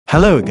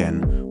Hello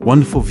again,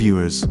 wonderful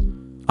viewers.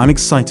 I'm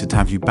excited to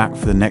have you back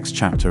for the next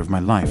chapter of my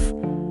life,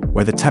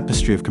 where the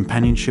tapestry of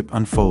companionship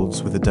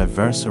unfolds with a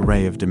diverse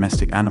array of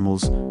domestic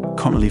animals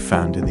commonly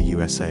found in the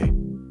USA.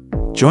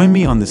 Join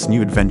me on this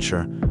new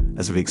adventure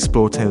as we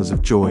explore tales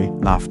of joy,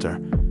 laughter,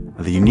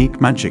 and the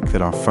unique magic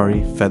that our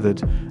furry,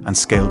 feathered, and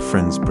scaled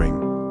friends bring.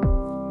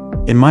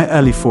 In my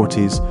early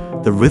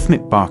 40s, the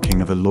rhythmic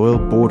barking of a loyal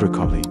border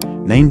collie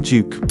named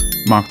Duke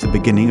marked the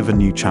beginning of a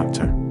new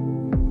chapter.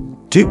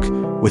 Duke,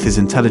 with his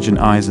intelligent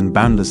eyes and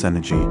boundless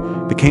energy,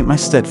 became my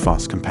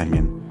steadfast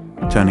companion,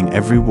 turning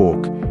every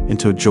walk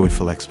into a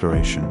joyful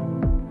exploration.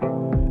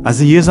 As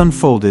the years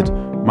unfolded,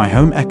 my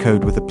home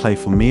echoed with the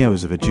playful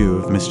meows of a duo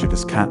of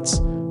mischievous cats,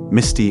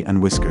 Misty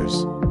and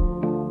Whiskers.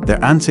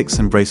 Their antics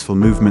and graceful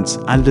movements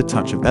added a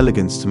touch of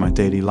elegance to my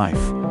daily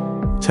life,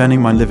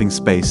 turning my living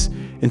space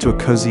into a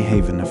cozy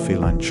haven of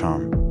feline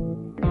charm.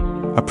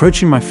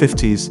 Approaching my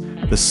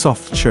 50s, the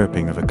soft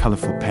chirping of a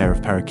colorful pair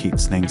of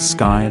parakeets named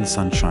Sky and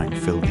Sunshine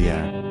filled the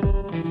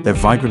air. Their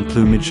vibrant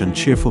plumage and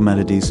cheerful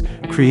melodies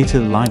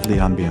created a lively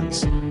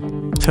ambience,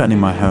 turning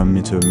my home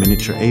into a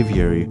miniature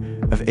aviary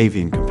of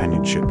avian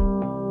companionship.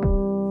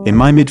 In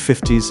my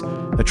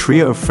mid-50s, a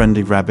trio of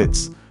friendly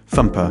rabbits,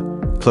 Thumper,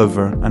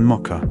 Clover, and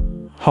Mocha,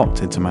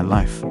 hopped into my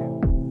life.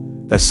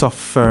 Their soft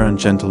fur and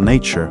gentle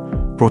nature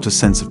brought a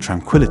sense of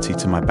tranquility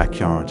to my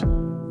backyard,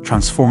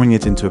 transforming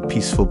it into a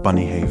peaceful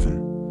bunny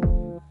haven.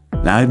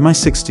 Now in my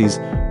 60s,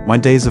 my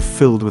days are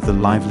filled with the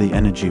lively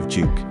energy of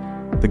Duke,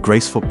 the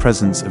graceful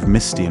presence of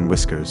Misty and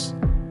Whiskers,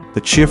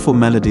 the cheerful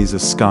melodies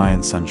of Sky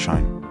and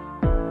Sunshine,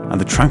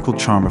 and the tranquil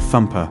charm of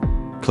Thumper,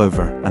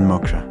 Clover, and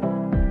Mocha.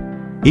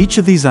 Each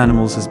of these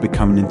animals has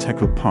become an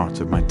integral part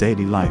of my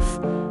daily life,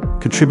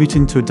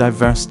 contributing to a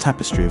diverse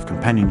tapestry of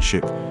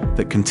companionship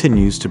that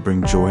continues to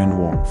bring joy and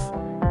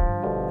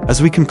warmth.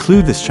 As we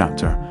conclude this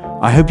chapter,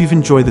 I hope you've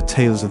enjoyed the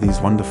tales of these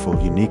wonderful,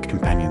 unique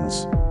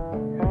companions.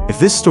 If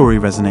this story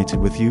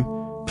resonated with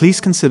you, please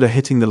consider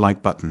hitting the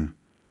like button,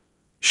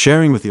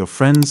 sharing with your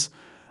friends,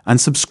 and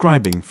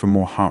subscribing for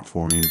more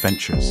heartwarming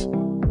adventures.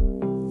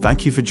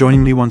 Thank you for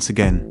joining me once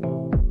again.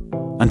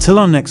 Until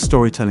our next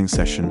storytelling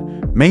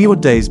session, may your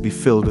days be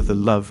filled with the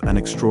love and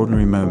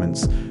extraordinary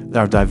moments that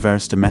our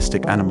diverse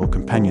domestic animal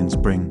companions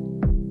bring.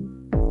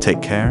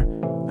 Take care,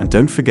 and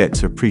don't forget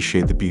to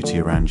appreciate the beauty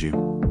around you.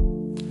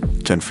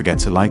 Don't forget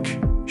to like,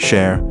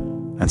 share,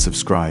 and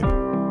subscribe.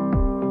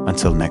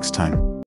 Until next time.